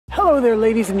Hello there,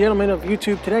 ladies and gentlemen of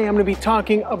YouTube. Today I'm going to be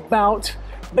talking about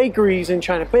bakeries in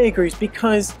China. Bakeries,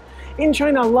 because in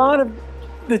China a lot of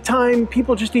the time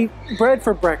people just eat bread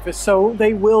for breakfast, so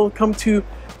they will come to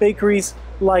bakeries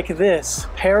like this,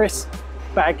 Paris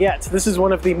Baguette. This is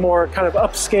one of the more kind of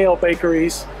upscale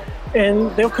bakeries,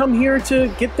 and they'll come here to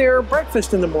get their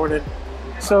breakfast in the morning.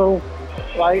 So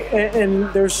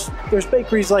and there's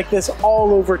bakeries like this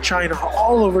all over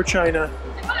China,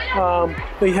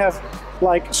 they have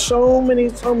like so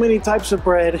many types of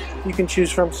bread you can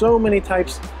choose from, so many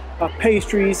types of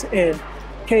pastries and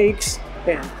cakes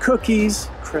and cookies,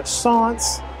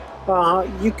 croissants.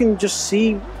 You can just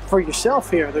see for yourself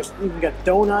here. There's even got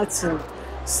donuts and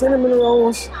cinnamon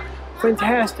rolls.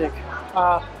 Fantastic.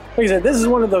 Like I said, this is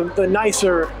one of the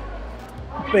nicer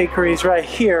bakeries right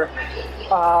here,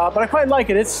 but I quite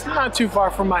like it. It's not too far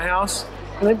from my house,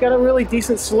 and they've got a really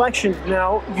decent selection.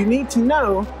 Now, you need to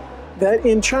know that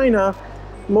in China,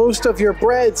 most of your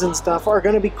breads and stuff are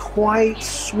going to be quite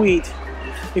sweet.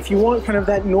 If you want kind of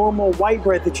that normal white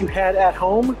bread that you had at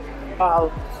home,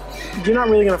 you're not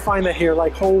really going to find that here,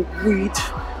 like whole wheat,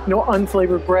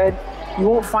 unflavored bread. You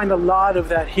won't find a lot of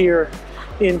that here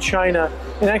in China.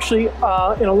 And actually,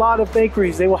 in a lot of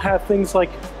bakeries, they will have things like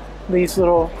these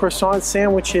little croissant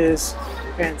sandwiches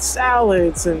and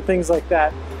salads and things like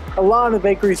that. A lot of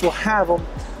bakeries will have them,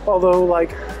 although,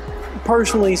 like,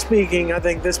 personally speaking, I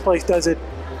think this place does it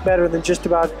better than just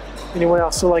about anyone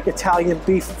else. So like Italian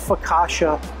beef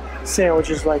focaccia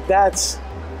sandwiches, like that's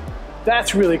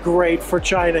really great for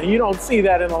China. You don't see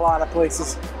that in a lot of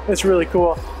places. It's really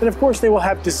cool. And of course they will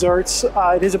have desserts.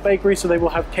 It is a bakery, so they will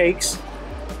have cakes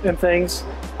and things.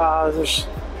 There's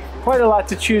quite a lot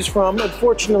to choose from.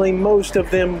 Unfortunately, most of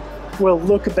them will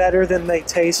look better than they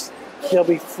taste. They'll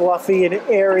be fluffy and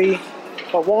airy,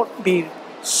 but won't be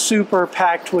super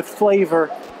packed with flavor.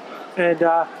 And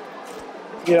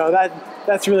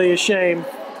that's really a shame.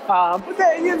 But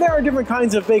there are different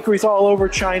kinds of bakeries all over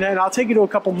China, and I'll take you to a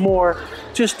couple more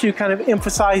just to kind of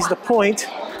emphasize the point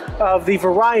of the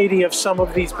variety of some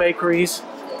of these bakeries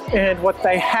and what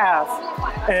they have.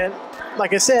 And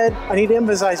like I said, I need to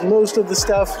emphasize most of the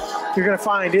stuff you're going to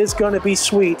find is going to be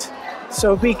sweet.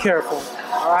 So be careful,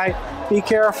 all right? Be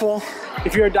careful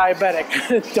if you're a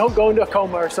diabetic. Don't go into a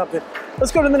coma or something.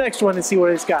 Let's go to the next one and see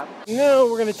what it's got. Now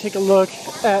we're going to take a look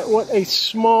at what a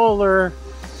smaller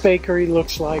bakery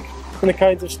looks like and the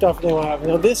kinds of stuff they'll have.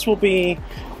 Now this will be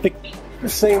the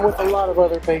same with a lot of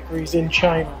other bakeries in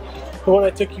China. The one I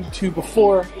took you to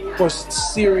before was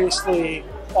seriously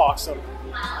awesome.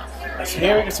 So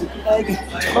here we got some egg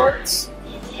tarts,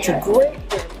 which are great.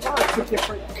 There are lots of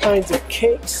different kinds of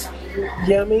cakes.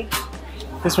 Yummy.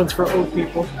 This one's for old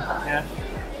people. Yeah.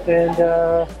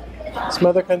 And some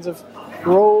other kinds of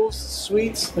rolls,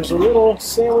 sweets. There's a little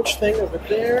sandwich thing over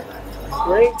there.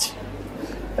 Great.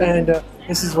 And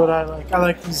this is what I like. I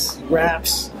like these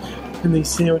wraps and these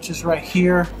sandwiches right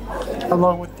here,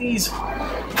 along with these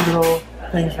little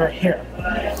things right here.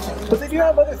 But they do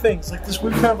have other things like this.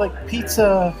 We have like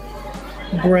pizza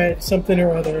bread, something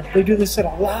or other. They do this at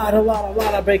a lot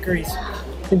of bakeries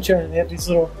in China. They have these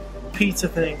little pizza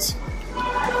things.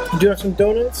 We do have some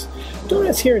donuts.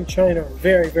 Donuts here in China are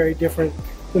very different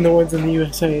than the ones in the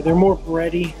USA. They're more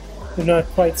bready. They're not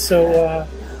quite so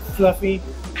fluffy.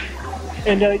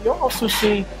 And you'll also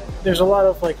see there's a lot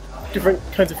of like different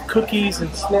kinds of cookies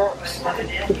and snacks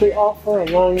that they offer,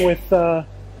 along with hello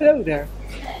there,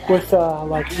 with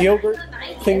like yogurt,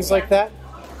 things like that.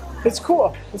 It's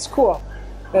cool. It's cool.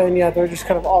 And yeah, they're just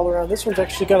kind of all around. This one's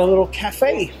actually got a little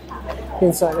cafe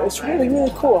inside it. It's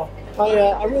really cool.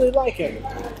 I really like it.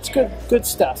 It's good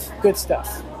stuff. Good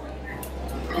stuff.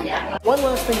 One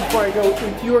last thing before I go,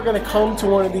 if you are going to come to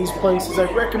one of these places, I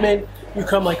recommend you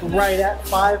come like right at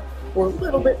 5 or a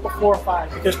little bit before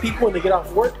 5, because people, when they get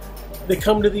off work, they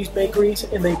come to these bakeries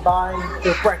and they buy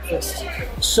their breakfast.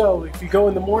 So if you go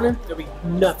in the morning, there'll be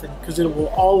nothing, because it will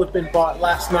all have been bought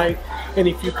last night. And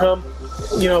if you come,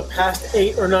 past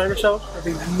 8 or 9 or so,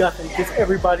 there'll be nothing, because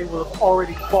everybody will have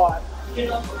already bought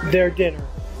their dinner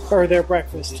or their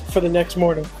breakfast for the next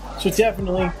morning. So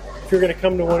definitely, if you're going to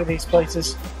come to one of these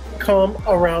places, come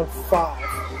around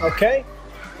 5. Okay?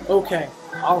 Okay.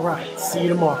 All right. See you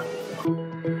tomorrow.